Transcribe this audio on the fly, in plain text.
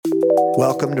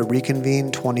Welcome to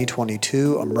Reconvene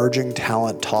 2022 Emerging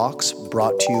Talent Talks,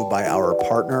 brought to you by our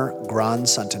partner, Gran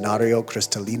Centenario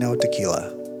Cristalino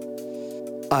Tequila.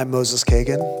 I'm Moses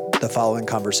Kagan. The following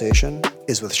conversation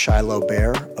is with Shiloe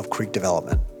Bear of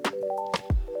CreekDev.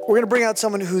 We're going to bring out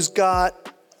someone who's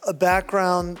got a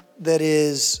background that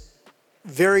is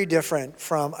very different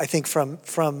from, I think,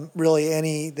 from really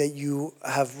any that you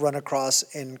have run across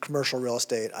in commercial real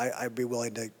estate. I'd be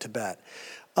willing to bet.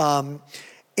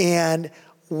 And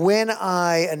when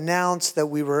I announced that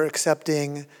we were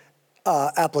accepting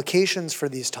applications for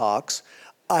these talks,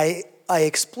 I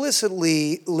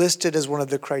explicitly listed as one of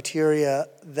the criteria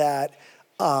that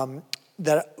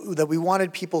that we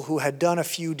wanted people who had done a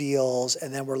few deals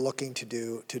and then were looking to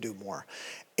do more.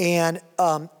 And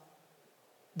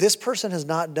this person has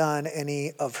not done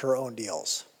any of her own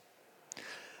deals.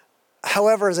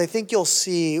 However, as I think you'll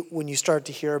see when you start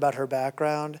to hear about her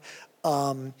background,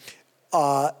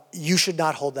 you should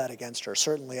not hold that against her.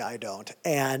 Certainly I don't.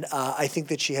 And I think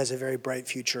that she has a very bright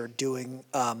future doing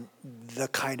the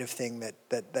kind of thing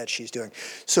that she's doing.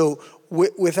 So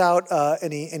without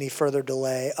any further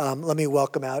delay, let me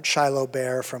welcome out Shiloe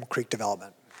Bear from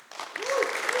CreekDev.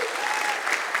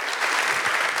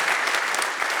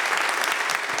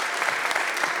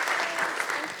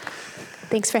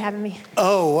 Thanks for having me.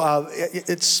 Oh,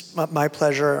 it's my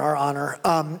pleasure, our honor.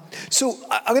 So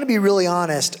I'm going to be really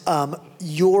honest.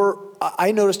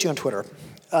 I noticed you on Twitter,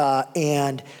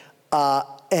 and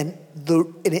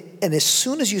as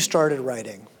soon as you started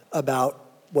writing about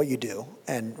what you do,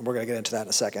 and we're going to get into that in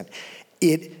a second,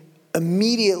 it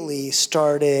immediately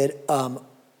started.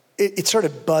 It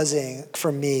started buzzing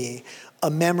for me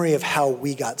a memory of how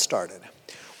we got started,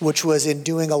 which was in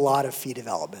doing a lot of fee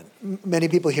development. Many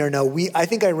people here know I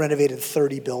think I renovated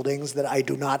 30 buildings that I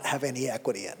do not have any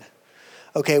equity in.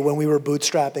 Okay, when we were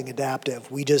bootstrapping Adaptive,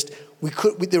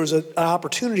 there was an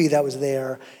opportunity that was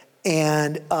there,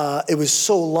 and it was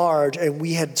so large, and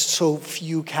we had so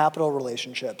few capital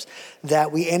relationships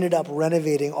that we ended up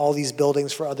renovating all these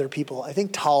buildings for other people. I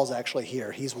think Tal's actually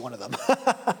here; he's one of them.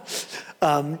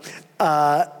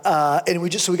 And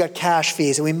we got cash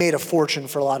fees, and we made a fortune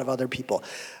for a lot of other people.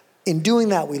 In doing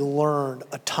that, we learned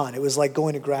a ton. It was like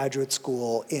going to graduate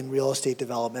school in real estate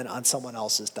development on someone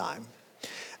else's dime.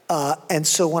 And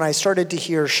so when I started to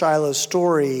hear Shiloh's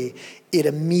story, it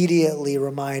immediately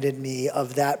reminded me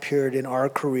of that period in our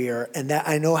career, and that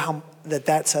I know how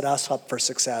that set us up for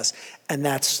success, and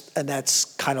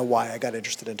that's kind of why I got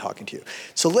interested in talking to you.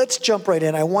 So let's jump right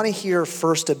in. I want to hear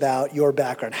first about your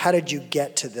background. How did you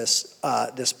get to this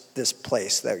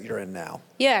place that you're in now?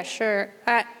 Yeah, sure.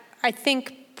 I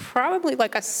think probably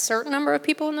like a certain number of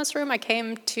people in this room, I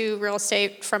came to real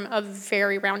estate from a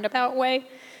very roundabout way.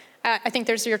 I think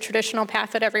there's your traditional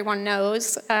path that everyone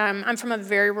knows. I'm from a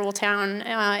very rural town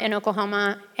in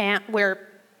Oklahoma, where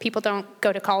people don't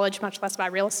go to college, much less buy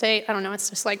real estate. I don't know,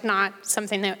 it's just like not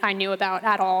something that I knew about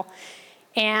at all.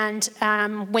 And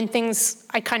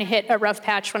I kind of hit a rough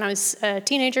patch when I was a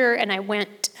teenager, and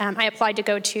I applied to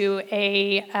go to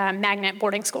a magnet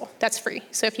boarding school. That's free.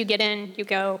 So if you get in, you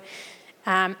go.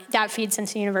 That feeds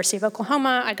into the University of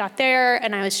Oklahoma. I got there,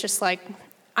 and I was just like,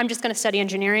 I'm just going to study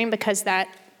engineering because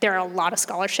there are a lot of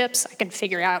scholarships. I can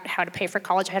figure out how to pay for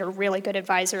college. I had a really good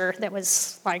advisor that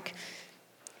was like,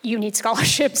 you need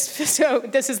scholarships, so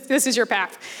this is your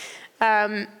path.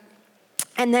 And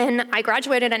then I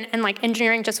graduated, and like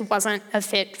engineering just wasn't a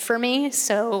fit for me,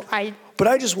 But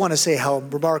I just want to say how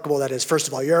remarkable that is. First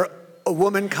of all, you're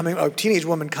a teenage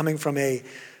woman coming from a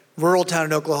rural town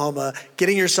in Oklahoma,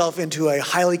 getting yourself into a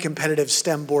highly competitive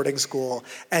STEM boarding school,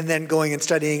 and then going and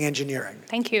studying engineering.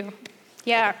 Thank you.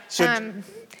 Yeah. So,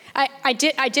 I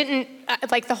didn't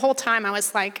like the whole time. I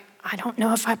was like, I don't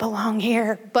know if I belong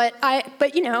here. But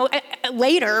you know,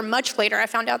 much later, I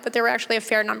found out that there were actually a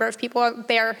fair number of people out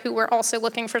there who were also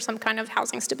looking for some kind of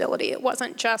housing stability. It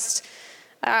wasn't just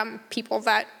people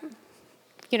that,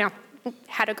 you know,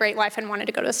 had a great life and wanted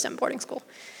to go to a STEM boarding school.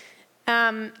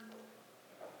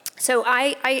 So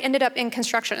I ended up in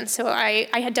construction. So I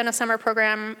had done a summer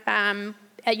program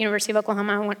at University of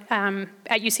Oklahoma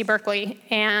at UC Berkeley,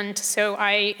 and so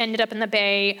I ended up in the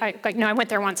Bay. I went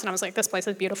there once, and I was like, this place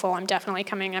is beautiful. I'm definitely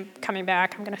coming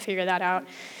back. I'm going to figure that out.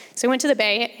 So I went to the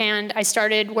Bay, and I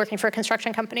started working for a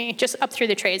construction company, just up through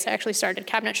the trades. I actually started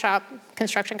cabinet shop,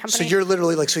 construction company. So you're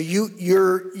literally like,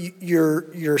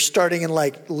 you're starting in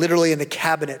like literally in the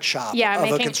cabinet shop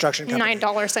of a construction company.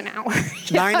 $9 an hour.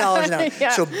 $9 an hour. Yeah.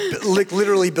 So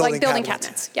literally building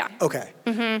cabinets. Yeah. Okay.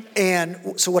 Mm-hmm.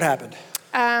 And so what happened?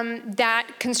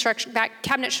 That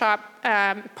cabinet shop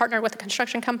partnered with a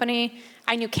construction company.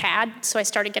 I knew CAD, so I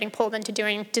started getting pulled into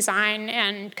doing design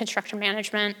and construction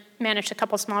management, managed a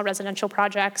couple small residential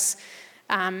projects,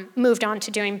 moved on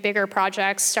to doing bigger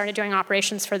projects, started doing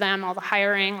operations for them, all the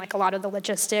hiring, like a lot of the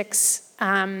logistics.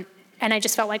 And I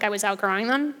just felt like I was outgrowing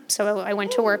them, so I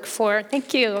went to work for,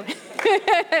 thank you.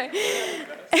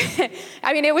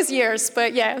 I mean, it was years,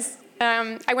 but yes.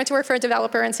 I went to work for a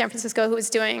developer in San Francisco who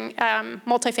was doing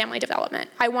multifamily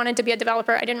development. I wanted to be a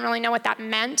developer. I didn't really know what that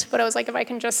meant, but I was like, if I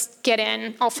can just get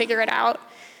in, I'll figure it out.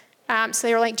 So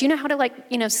they were like, do you know how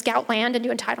to scout land and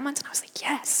do entitlements? And I was like,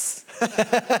 yes.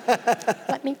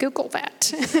 Let me Google that.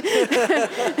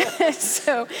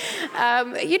 So,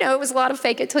 it was a lot of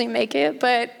fake it till you make it,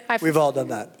 but we've all done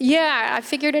that. Yeah, I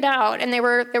figured it out, and they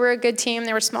were a good team.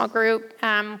 They were a small group.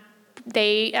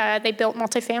 They built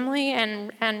multifamily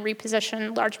and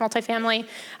repositioned large multifamily.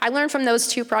 I learned from those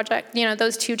two projects,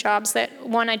 those two jobs that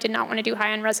one, I did not want to do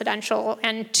high-end residential,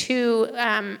 and two,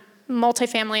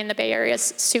 multifamily in the Bay Area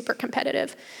is super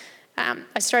competitive.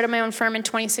 I started my own firm in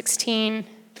 2016.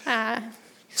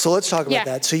 So let's talk about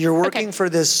that. So you're working for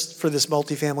this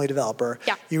multifamily developer.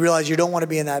 Yeah. You realize you don't want to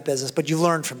be in that business, but you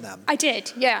learned from them. I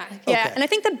did, yeah. Okay. And I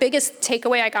think the biggest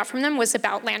takeaway I got from them was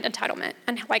about land entitlement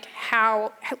and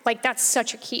how that's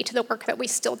such a key to the work that we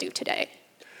still do today.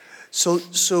 So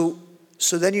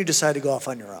then you decided to go off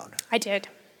on your own. I did.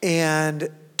 And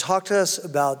talk to us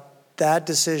about that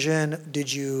decision.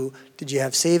 Did you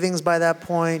have savings by that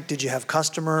point? Did you have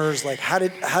customers? How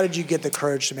did you get the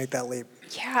courage to make that leap?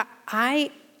 Yeah,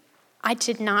 I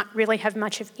did not really have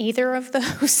much of either of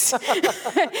those.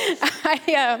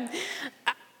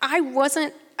 I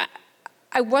wasn't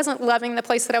loving the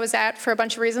place that I was at for a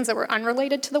bunch of reasons that were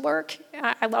unrelated to the work.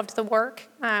 I loved the work,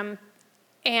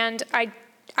 and I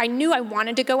knew I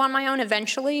wanted to go on my own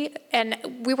eventually. And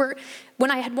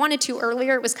when I had wanted to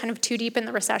earlier, it was kind of too deep in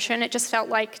the recession. It just felt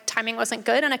like timing wasn't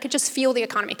good, and I could just feel the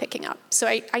economy picking up. So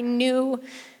I knew.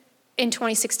 In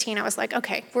 2016, I was like,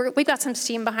 okay, we've got some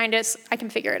steam behind us. I can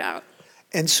figure it out.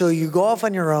 And so you go off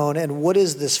on your own, and what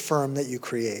is this firm that you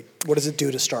create? What does it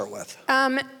do to start with?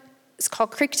 It's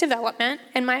called Creek Development,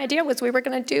 and my idea was we were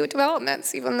going to do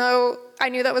developments, even though I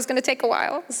knew that was going to take a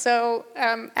while. So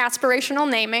aspirational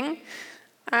naming,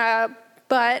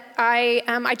 but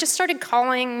I just started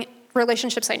calling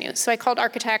relationships I knew. So I called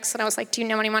architects and I was like, do you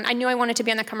know anyone? I knew I wanted to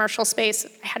be in the commercial space.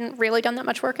 I hadn't really done that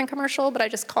much work in commercial, but I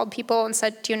just called people and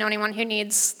said, do you know anyone who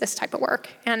needs this type of work?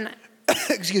 And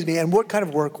excuse me, and what kind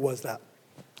of work was that?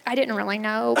 I didn't really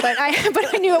know, but I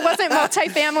knew it wasn't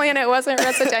multifamily and it wasn't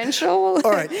residential.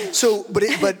 All right, so but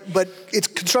it's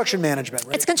construction management,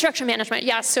 right? It's construction management,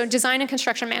 yeah. So design and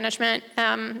construction management.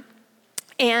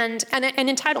 And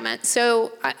entitlement.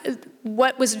 So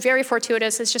what was very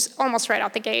fortuitous is just almost right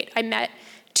out the gate, I met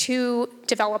two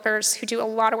developers who do a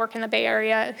lot of work in the Bay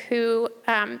Area who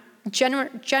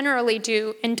generally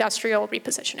do industrial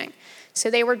repositioning.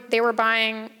 So they were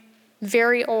buying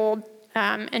very old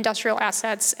industrial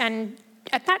assets and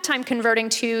at that time converting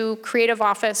to creative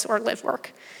office or live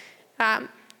work.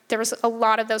 There was a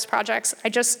lot of those projects. I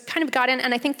just kind of got in,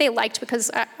 and I think they liked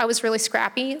because I was really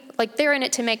scrappy. They're in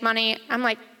it to make money. I'm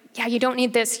like, yeah, you don't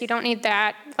need this, you don't need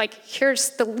that. Here's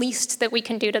the least that we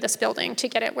can do to this building to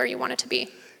get it where you want it to be.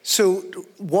 So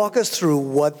walk us through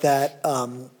what that,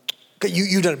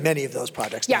 you've done many of those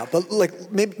projects now, but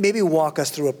maybe walk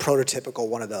us through a prototypical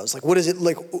one of those. What is it,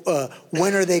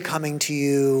 when are they coming to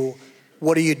you?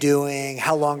 What are you doing?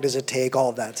 How long does it take? All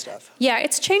of that stuff. Yeah,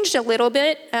 it's changed a little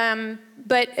bit,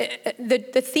 but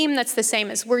the theme that's the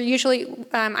same is we're usually,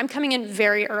 I'm coming in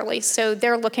very early, so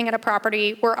they're looking at a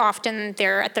property. We're often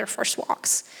there at their first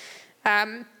walks.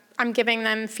 I'm giving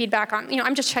them feedback on,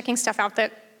 I'm just checking stuff out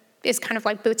that is kind of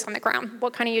like boots on the ground.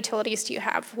 What kind of utilities do you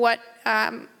have?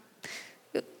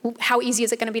 How easy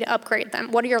is it going to be to upgrade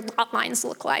them? What do your lot lines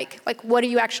look like? What do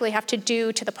you actually have to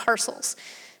do to the parcels?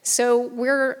 So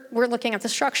we're looking at the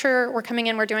structure, we're coming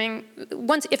in, we're doing,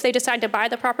 if they decide to buy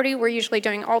the property, we're usually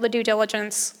doing all the due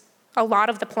diligence, a lot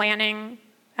of the planning.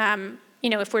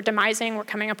 If we're demising, we're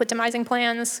coming up with demising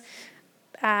plans,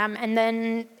 and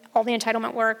then all the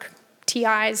entitlement work,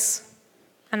 TIs,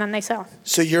 and then they sell.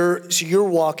 So you're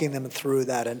walking them through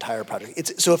that entire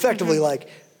project. So effectively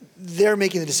they're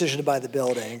making the decision to buy the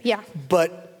building. Yeah.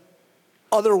 But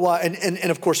otherwise, and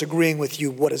of course agreeing with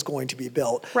you what is going to be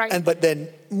built. Right. But then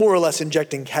more or less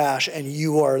injecting cash, and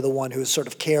you are the one who's sort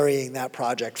of carrying that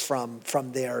project from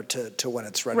there to when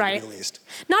it's ready to be leased.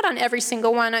 Not on every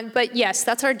single one, but yes,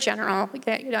 that's our general,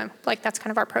 that's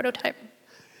kind of our prototype.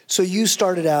 So you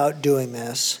started out doing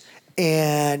this,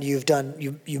 and you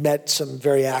met some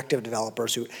very active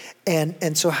developers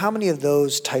and so how many of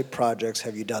those type projects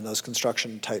have you done, those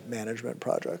construction type management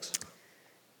projects?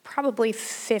 Probably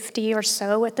 50 or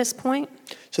so at this point.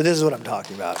 So this is what I'm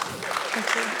talking about.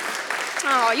 Thank you.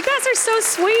 Oh, you guys are so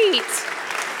sweet.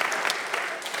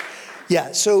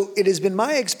 Yeah, so it has been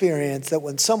my experience that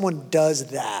when someone does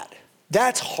that,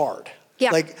 that's hard.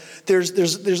 Yeah. Like there's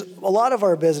a lot of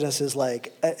our businesses,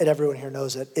 like, and everyone here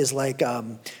knows it, is like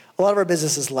a lot of our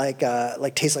businesses like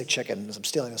Taste Like Chicken. I'm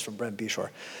stealing this from Brent Beshore.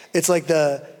 It's like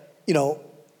creating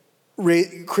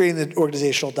the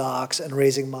organizational docs and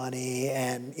raising money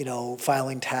and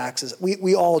filing taxes.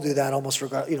 We all do that almost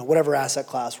whatever asset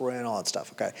class we're in, all that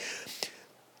stuff. Okay.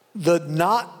 The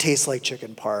not Taste Like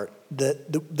Chicken part,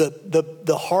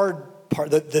 the hard part,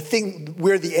 the thing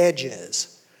where the edge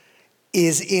is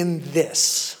in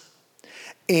this.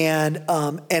 And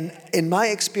in my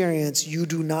experience, you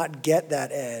do not get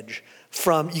that edge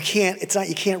from, you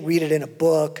can't read it in a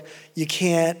book, you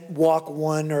can't walk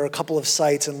one or a couple of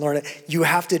sites and learn it. You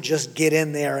have to just get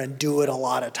in there and do it a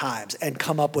lot of times and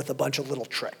come up with a bunch of little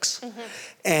tricks.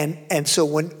 Mm-hmm. And so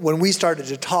when we started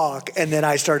to talk and then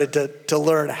I started to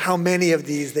learn how many of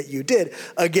these that you did,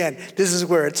 again, this is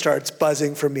where it starts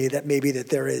buzzing for me that maybe that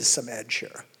there is some edge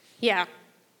here. Yeah.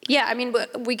 Yeah, I mean,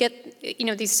 we get,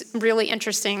 these really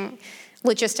interesting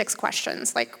logistics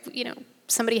questions. Like,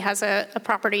 somebody has a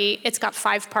property, it's got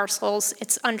 5 parcels,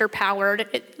 it's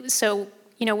underpowered. So,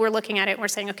 we're looking at it and we're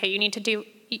saying, okay, you need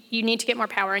to get more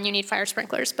power and you need fire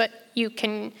sprinklers. But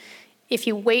if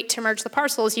you wait to merge the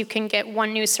parcels, you can get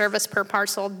 1 new service per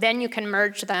parcel, then you can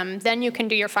merge them, then you can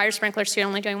do your fire sprinklers, so you're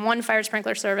only doing 1 fire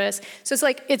sprinkler service. So it's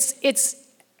like,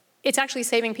 it's actually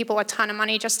saving people a ton of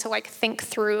money just to think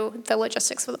through the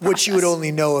logistics of the process. Which you would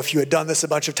only know if you had done this a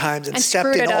bunch of times and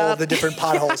stepped in all of the different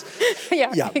potholes.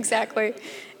 Yeah, exactly.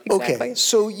 Okay,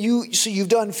 so you've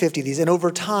done 50 of these, and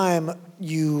over time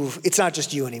it's not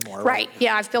just you anymore, right?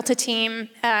 Yeah, I've built a team.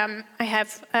 I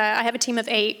have a team of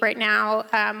 8 right now.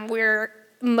 We're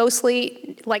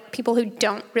mostly people who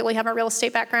don't really have a real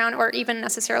estate background or even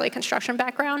necessarily a construction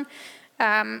background.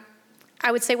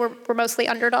 I would say we're mostly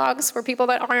underdogs. We're people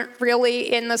that aren't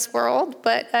really in this world,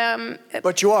 but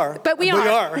you are. But we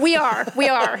are. We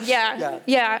are.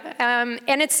 Yeah.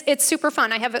 And it's super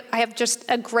fun. I have just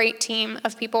a great team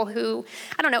of people who,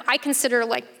 I don't know, I consider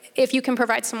if you can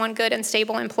provide someone good and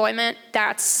stable employment,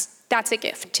 that's a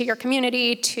gift to your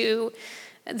community, to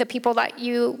the people that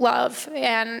you love,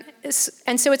 and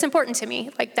so it's important to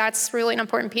me. That's really an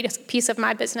important piece of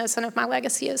my business and of my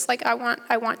legacy is I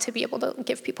want to be able to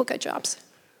give people good jobs.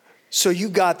 So you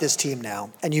got this team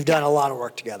now, and you've done a lot of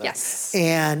work together. Yes.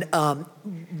 And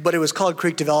but it was called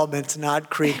Creek Development, not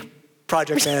Creek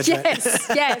Project Management.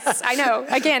 Yes, I know.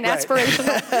 Again,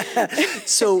 aspirational.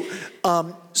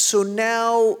 So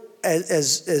now,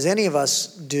 as any of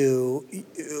us do,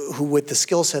 who with the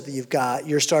skill set that you've got,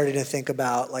 you're starting to think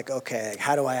about okay,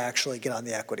 how do I actually get on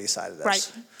the equity side of this? Right,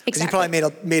 exactly. Because you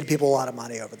probably made people a lot of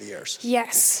money over the years.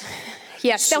 Yes,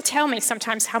 they'll tell me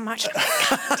sometimes how much.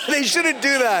 They shouldn't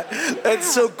do that.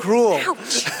 That's so cruel.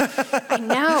 Ouch. I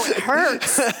know, it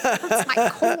hurts. It hurts my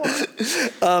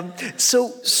core.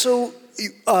 So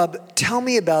tell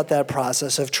me about that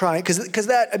process of trying, because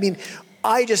that, I mean,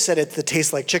 I just said it's the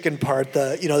Taste Like Chicken part,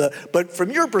 but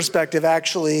from your perspective,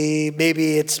 actually,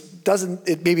 maybe it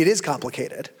is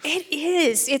complicated. It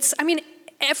is.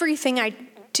 Everything I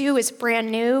do is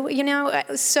brand new,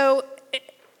 so,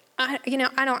 I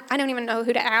don't even know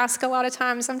who to ask a lot of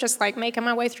times. I'm just making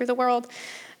my way through the world.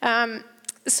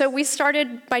 So we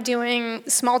started by doing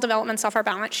small developments off our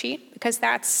balance sheet because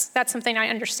that's something I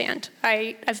understand.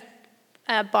 I've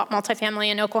bought multifamily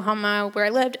in Oklahoma where I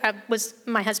lived.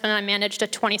 My husband and I managed a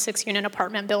 26-unit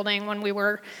apartment building when we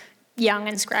were young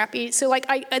and scrappy. So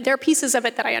there are pieces of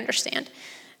it that I understand.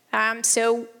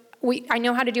 So I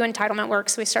know how to do entitlement work,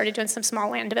 so we started doing some small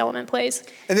land development plays.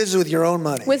 And this is with your own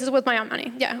money? With my own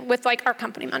money, yeah, with our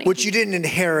company money. Which you didn't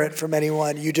inherit from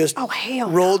anyone, you just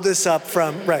rolled this up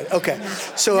from, right, okay.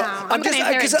 So I'm just,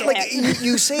 because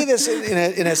you say this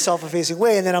in a self-effacing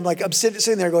way, and then I'm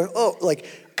sitting there going,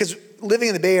 because living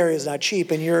in the Bay Area is not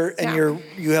cheap, and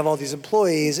you have all these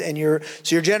employees, and you're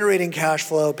generating cash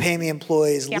flow, paying the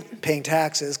employees, paying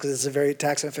taxes, because it's a very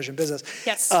tax-efficient business.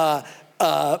 Yes.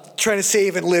 Trying to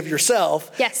save and live yourself,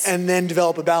 yes, and then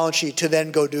develop a balance sheet to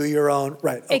then go do your own,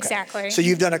 right, okay. Exactly. So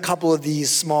you've done a couple of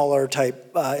these smaller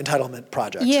type entitlement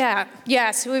projects. Yeah,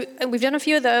 so we've done a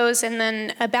few of those, and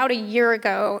then about a year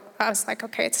ago, I was like,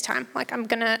 okay, it's time. I'm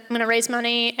gonna raise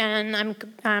money, and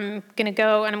I'm gonna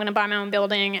go, and I'm gonna buy my own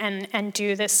building, and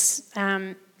do this,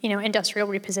 industrial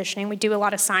repositioning. We do a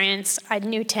lot of science. I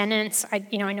knew tenants. I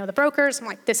know the brokers. I'm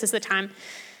like, this is the time.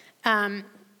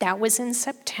 That was in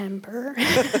September.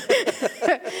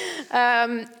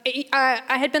 I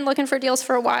had been looking for deals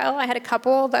for a while. I had a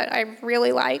couple that I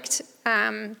really liked,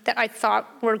 that I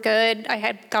thought were good. I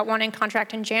had got one in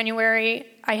contract in January.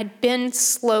 I had been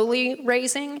slowly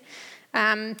raising.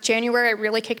 January, I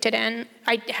really kicked it in.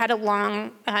 I had a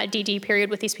long DD period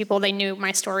with these people. They knew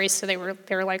my stories, so they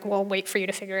were like, "We'll wait for you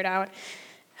to figure it out."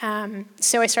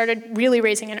 So I started really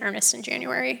raising in earnest in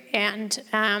January,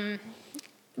 and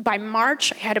by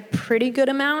March, I had a pretty good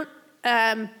amount.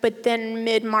 But then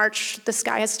mid-March, the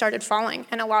sky has started falling,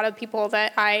 and a lot of people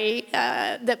that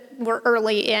that were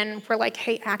early in were like,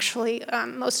 "Hey, actually,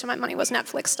 most of my money was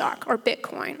Netflix stock or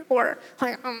Bitcoin, or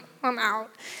like I'm out."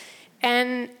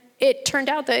 And it turned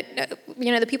out that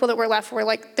the people that were left were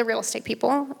like the real estate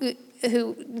people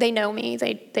who they know me,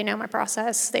 they know my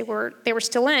process. They were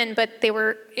still in, but they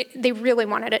really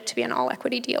wanted it to be an all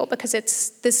equity deal because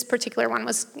this particular one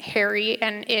was hairy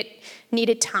and it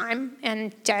needed time,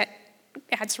 and debt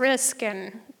adds risk,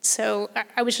 and so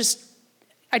I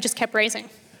just kept raising.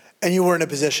 And you were in a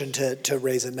position to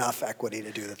raise enough equity to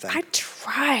do the thing. I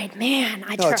tried, man.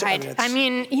 I tried. I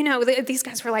mean, these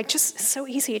guys were like, just so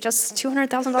easy, just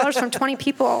 $200,000 from 20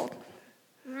 people.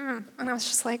 And I was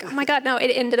just like, oh my God, no. It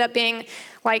ended up being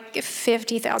like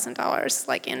 $50,000,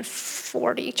 like in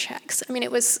 40 checks. I mean,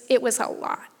 it was a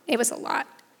lot. It was a lot,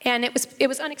 and it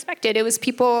was unexpected. It was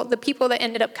the people that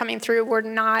ended up coming through were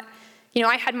not.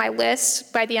 I had my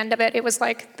list. By the end of it, it was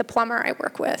like the plumber I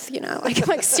work with,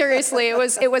 like seriously,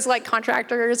 it was like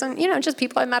contractors and, just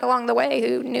people I met along the way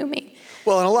who knew me.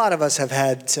 Well, and a lot of us have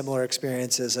had similar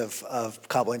experiences of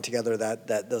cobbling together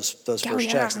those first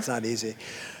checks. It's not easy.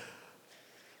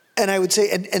 And I would say,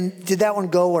 and did that one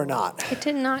go or not? It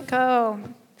did not go.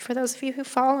 For those of you who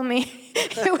follow me,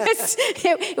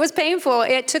 it was painful.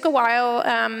 It took a while.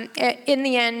 In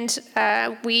the end,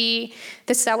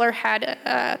 the seller had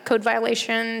a code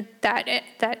violation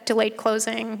that delayed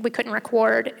closing. We couldn't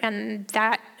record, and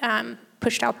that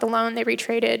pushed out the loan. They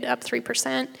retraded up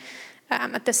 3%.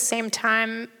 At the same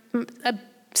time,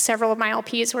 several of my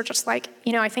LPs were just like,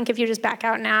 I think if you just back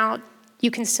out now, you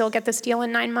can still get this deal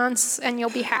in 9 months, and you'll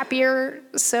be happier.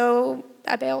 So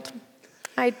I bailed.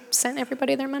 I sent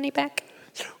everybody their money back.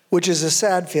 Which is a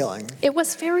sad feeling. It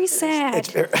was very sad.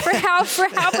 For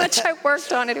how much I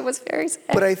worked on it, it was very sad.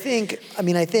 But I think, and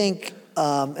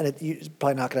it's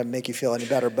probably not going to make you feel any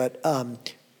better, but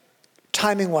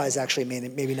timing-wise, actually,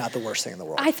 maybe not the worst thing in the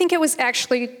world. I think it was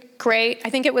actually great.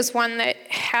 I think it was one that,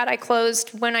 had I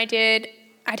closed when I did,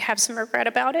 I'd have some regret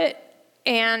about it.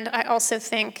 And I also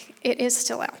think it is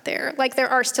still out there. Like, there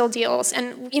are still deals.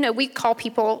 And, we call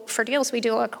people for deals. We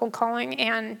do a lot of cold calling.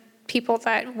 And people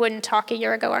that wouldn't talk a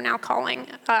year ago are now calling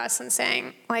us and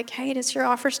saying, like, hey, does your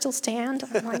offer still stand?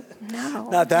 I'm like, no.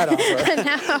 Not that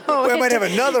offer. No. We might have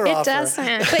another offer. It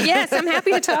doesn't. But, yes, I'm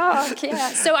happy to talk.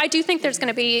 Yeah. So I do think there's going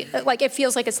to be, like, it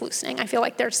feels like it's loosening. I feel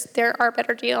like there are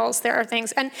better deals. There are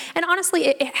things. And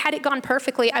honestly, had it gone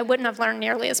perfectly, I wouldn't have learned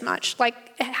nearly as much.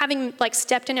 Like, having, like,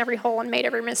 stepped in every hole and made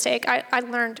every mistake, I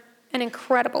learned an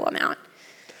incredible amount.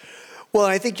 Well,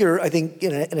 I think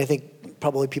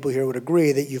probably people here would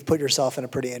agree that you've put yourself in a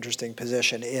pretty interesting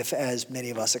position if, as many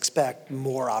of us expect,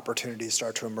 more opportunities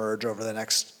start to emerge over the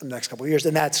next couple of years.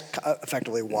 And that's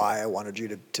effectively why I wanted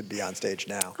you to be on stage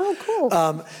now. Oh,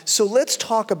 cool. So let's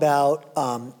talk about,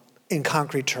 in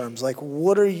concrete terms, like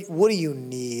what do you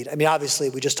need? I mean, obviously,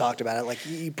 we just talked about it. Like,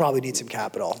 you probably need some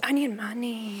capital. I need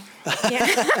money. Yeah.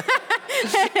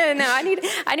 No,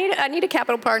 I need a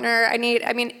capital partner.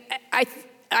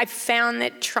 I found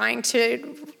that trying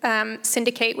to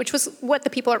syndicate, which was what the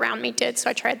people around me did, so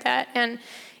I tried that, and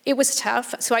it was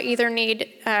tough. So I either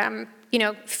need,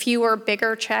 fewer,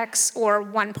 bigger checks, or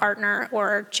one partner,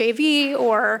 or JV,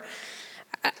 or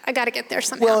I got to get there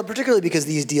somehow. Well, particularly because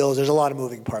these deals, there's a lot of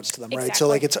moving parts to them, right?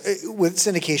 Exactly. So with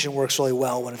syndication works really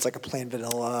well when it's like a plain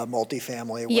vanilla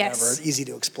multifamily, whatever, yes. Easy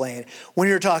to explain. When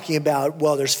you're talking about,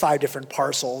 well, there's 5 different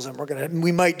parcels and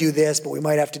we might do this, but we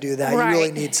might have to do that. Right. You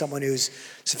really need someone who's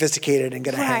sophisticated and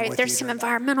going to hang with you. There's some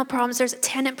environmental problems. There's a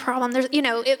tenant problem. There's,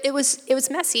 it was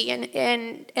messy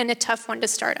and a tough one to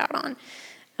start out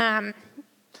on.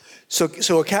 So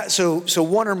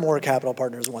one or more capital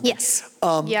partners, one thing. Yes.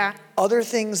 Yeah. Other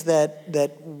things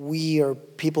that we or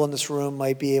people in this room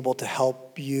might be able to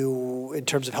help you in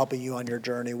terms of helping you on your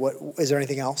journey. Is there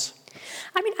anything else?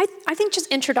 I mean, I think just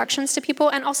introductions to people,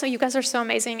 and also you guys are so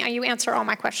amazing. You answer all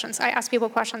my questions. I ask people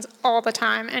questions all the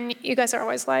time, and you guys are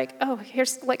always like, oh,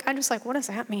 here's, like, I'm just like, what does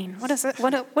that mean? What is it?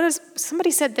 What is, somebody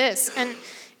said this, and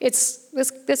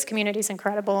this community is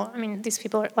incredible. I mean, these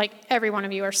people are like, every one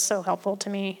of you are so helpful to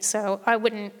me. So I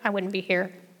wouldn't be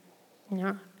here. You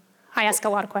know, I ask a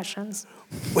lot of questions.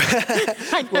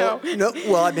 I know.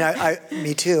 I mean,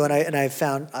 me too, and I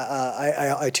found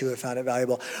I too have found it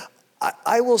valuable.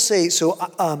 I will say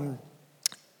so.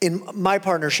 In my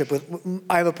partnership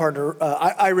I have a partner.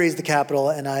 I raise the capital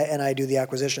and I do the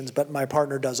acquisitions, but my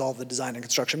partner does all the design and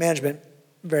construction management,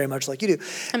 very much like you do.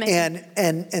 Amazing.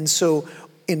 And so,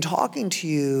 in talking to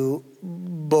you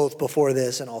both before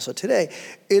this and also today,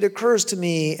 it occurs to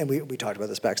me, and we talked about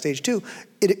this backstage too,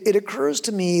 it occurs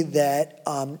to me that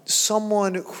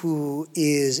someone who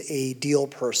is a deal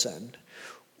person,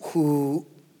 who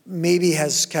maybe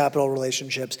has capital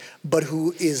relationships, but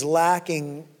who is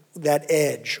lacking that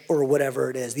edge or whatever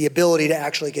it is, the ability to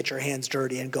actually get your hands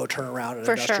dirty and go turn around an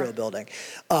industrial building,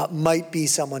 might be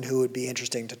someone who would be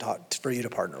interesting for you to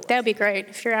partner with. That would be great.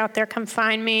 If you're out there, come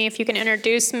find me. If you can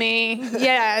introduce me.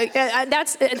 Yeah,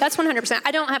 that's 100%.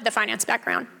 I don't have the finance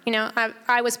background. You know,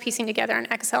 I was piecing together an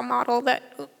Excel model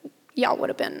that y'all would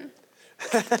have been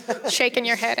shaking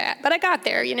your head at. But I got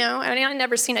there, you know. I mean, I'd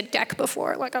never seen a deck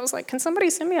before. Like, I was like, can somebody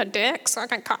send me a deck so I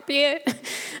can copy it?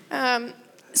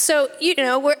 So, you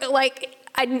know, we're like,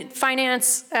 I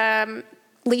finance,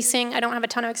 leasing. I don't have a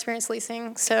ton of experience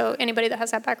leasing. So anybody that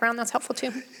has that background, that's helpful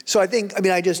too. So I think, I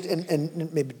mean, I just,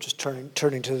 and maybe just turning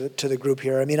to the group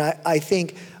here. I mean, I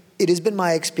think it has been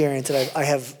my experience that I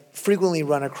have frequently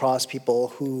run across people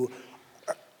who,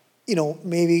 you know,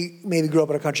 maybe grew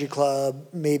up at a country club,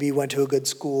 maybe went to a good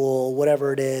school,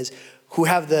 whatever it is, who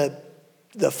have the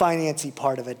financy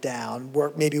part of it down,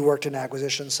 maybe worked in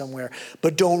acquisition somewhere,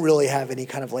 but don't really have any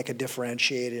kind of like a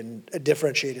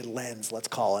differentiated lens, let's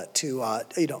call it, to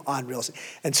you know, on real estate.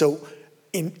 And so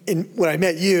when I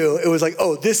met you, it was like,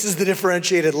 oh, this is the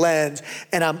differentiated lens,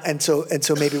 and so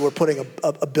maybe we're putting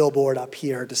a billboard up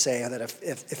here to say that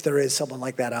if there is someone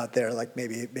like that out there, like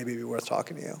maybe it'd be worth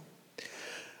talking to you.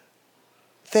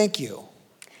 Thank you.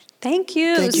 Thank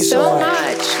you. Thank you so so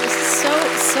much. much. This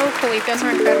is so cool. You guys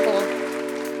are incredible.